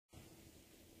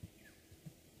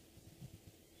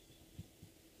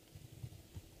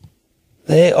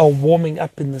They are warming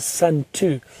up in the sun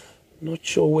too. Not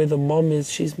sure where the mom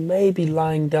is. She's maybe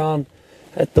lying down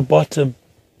at the bottom.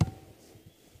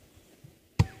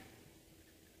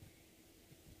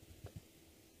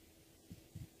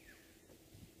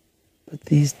 But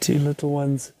these two little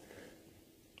ones,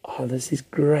 oh, this is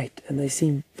great. And they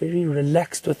seem very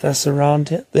relaxed with us around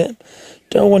them.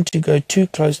 Don't want to go too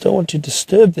close, don't want to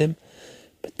disturb them.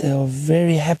 But they are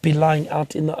very happy lying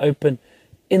out in the open,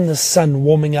 in the sun,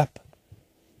 warming up.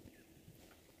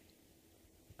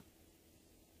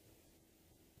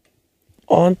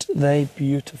 Aren't they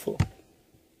beautiful?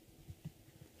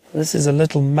 This is a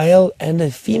little male and a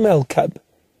female cub.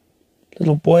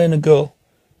 Little boy and a girl.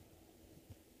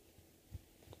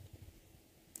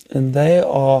 And they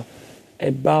are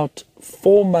about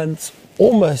 4 months,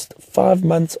 almost 5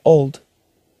 months old.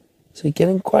 So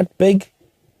getting quite big,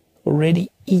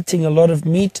 already eating a lot of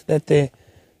meat that their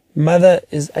mother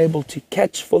is able to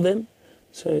catch for them.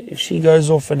 So if she goes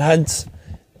off and hunts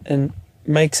and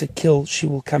makes a kill, she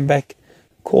will come back,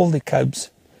 call the cubs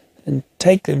and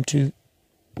take them to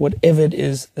whatever it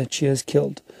is that she has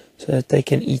killed so that they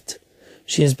can eat.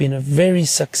 She has been a very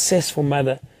successful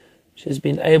mother. She has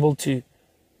been able to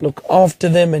look after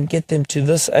them and get them to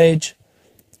this age.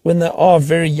 When they are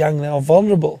very young, they are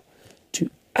vulnerable to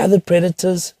other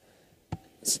predators.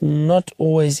 It's not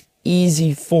always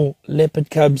easy for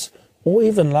leopard cubs or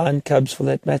even lion cubs for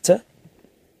that matter.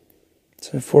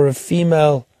 So for a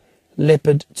female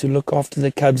leopard to look after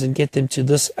the cubs and get them to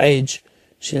this age,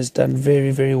 she has done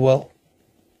very, very well.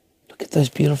 Look at those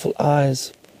beautiful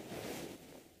eyes.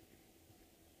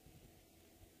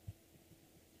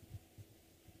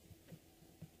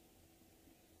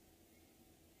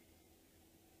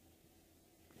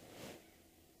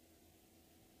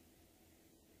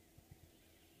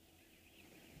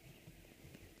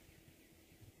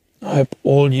 I hope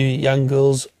all you young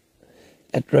girls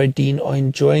at Rodin are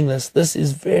enjoying this. This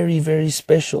is very, very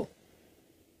special.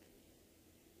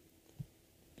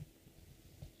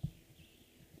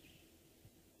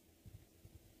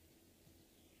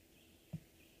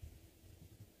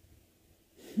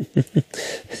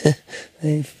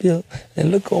 They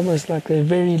look almost like they're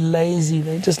very lazy.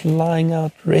 They're just lying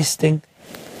out, resting.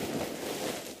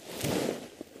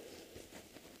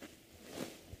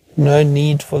 No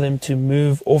need for them to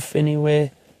move off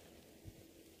anywhere.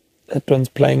 That one's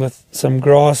playing with some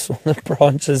grass on the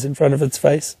branches in front of its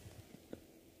face.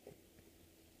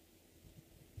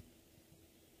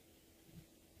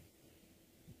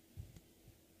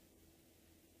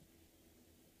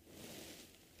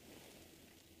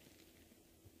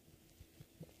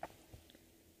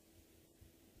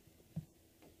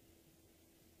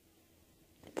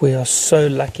 We are so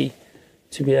lucky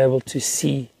to be able to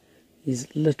see these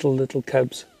little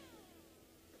cubs.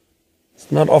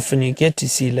 It's not often you get to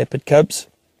see leopard cubs,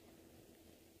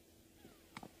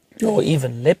 or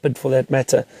even leopard for that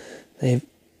matter. They're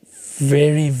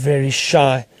very, very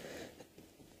shy,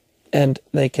 and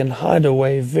they can hide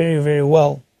away very, very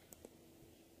well.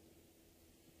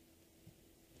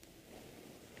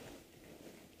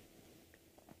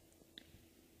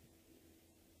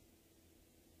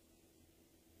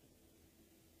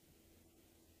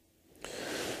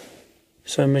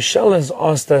 So Michelle has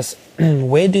asked us,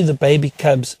 where do the baby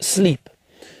cubs sleep?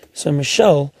 So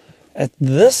Michelle, at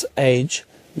this age,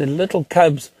 the little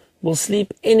cubs will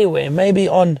sleep anywhere, maybe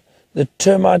on the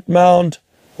termite mound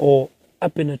or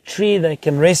up in a tree. They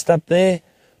can rest up there,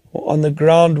 or on the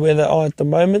ground where they are at the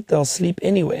moment. They'll sleep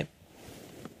anywhere.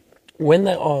 When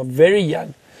they are very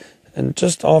young, and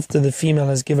just after the female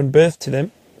has given birth to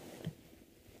them,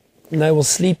 they will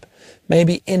sleep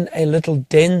maybe in a little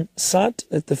den site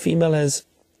that the female has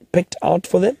picked out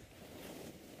for them.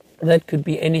 That could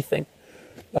be anything,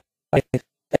 like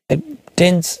a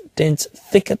dense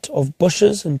thicket of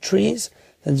bushes and trees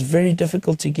that's very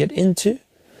difficult to get into,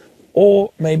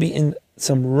 or maybe in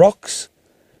some rocks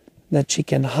that she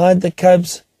can hide the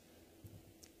cubs.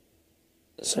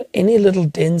 So any little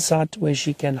den site where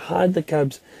she can hide the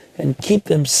cubs and keep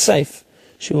them safe,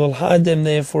 she will hide them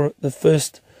there for the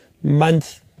first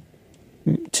month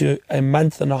to a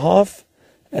month and a half,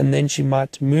 and then she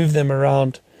might move them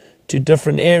around to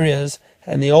different areas,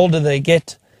 and the older they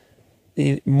get,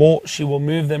 the more she will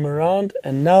move them around.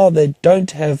 And now they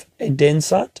don't have a den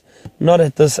site, not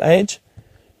at this age.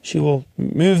 She will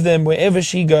move them wherever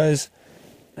she goes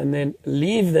and then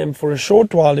leave them for a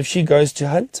short while. If she goes to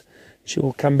hunt, she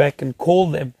will come back and call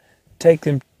them, take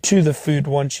them to the food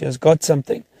once she has got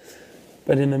something.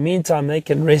 But in the meantime, they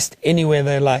can rest anywhere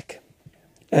they like.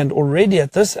 And already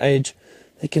at this age,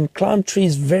 they can climb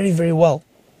trees very, very well.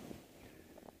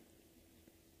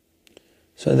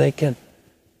 So they can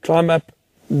climb up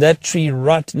that tree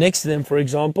right next to them, for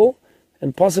example,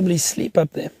 and possibly sleep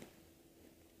up there.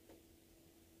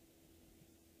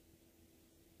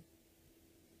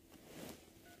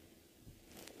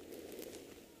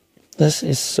 This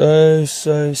is so,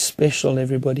 so special,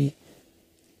 everybody.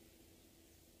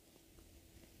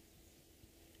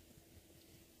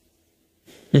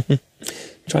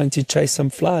 Trying to chase some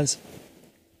flies.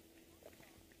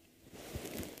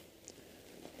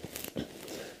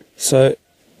 So,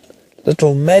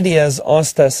 little Maddie has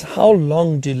asked us, how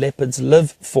long do leopards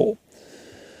live for?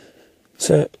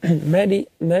 So, Maddie,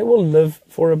 they will live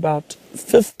for about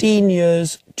 15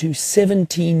 years to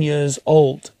 17 years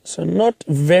old. So, not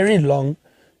very long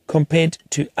compared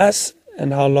to us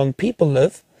and how long people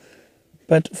live.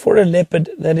 But for a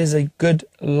leopard, that is a good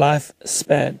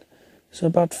lifespan. So,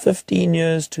 about 15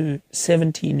 years to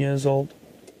 17 years old.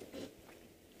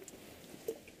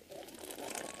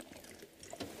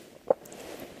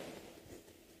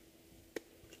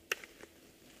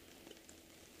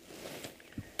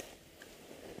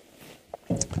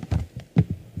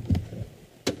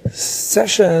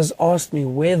 Sasha has asked me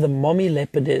where the mommy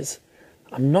leopard is.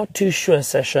 I'm not too sure,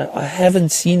 Sasha. I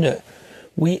haven't seen her.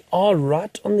 We are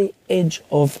right on the edge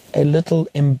of a little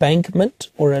embankment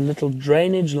or a little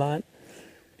drainage line,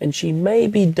 and she may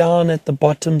be down at the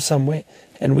bottom somewhere,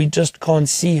 and we just can't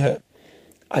see her.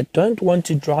 I don't want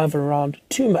to drive around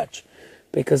too much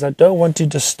because I don't want to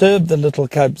disturb the little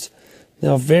cubs. They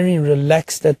are very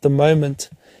relaxed at the moment,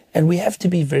 and we have to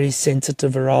be very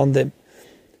sensitive around them.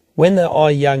 When they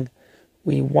are young,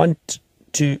 we want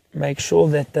to make sure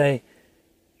that they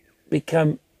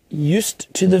become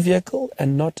used to the vehicle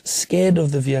and not scared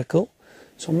of the vehicle.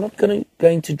 So I'm not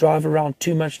going to drive around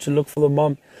too much to look for the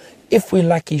mom. If we're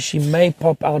lucky, she may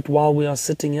pop out while we are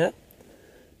sitting here.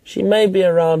 She may be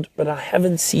around, but I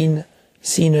haven't seen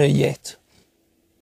her yet.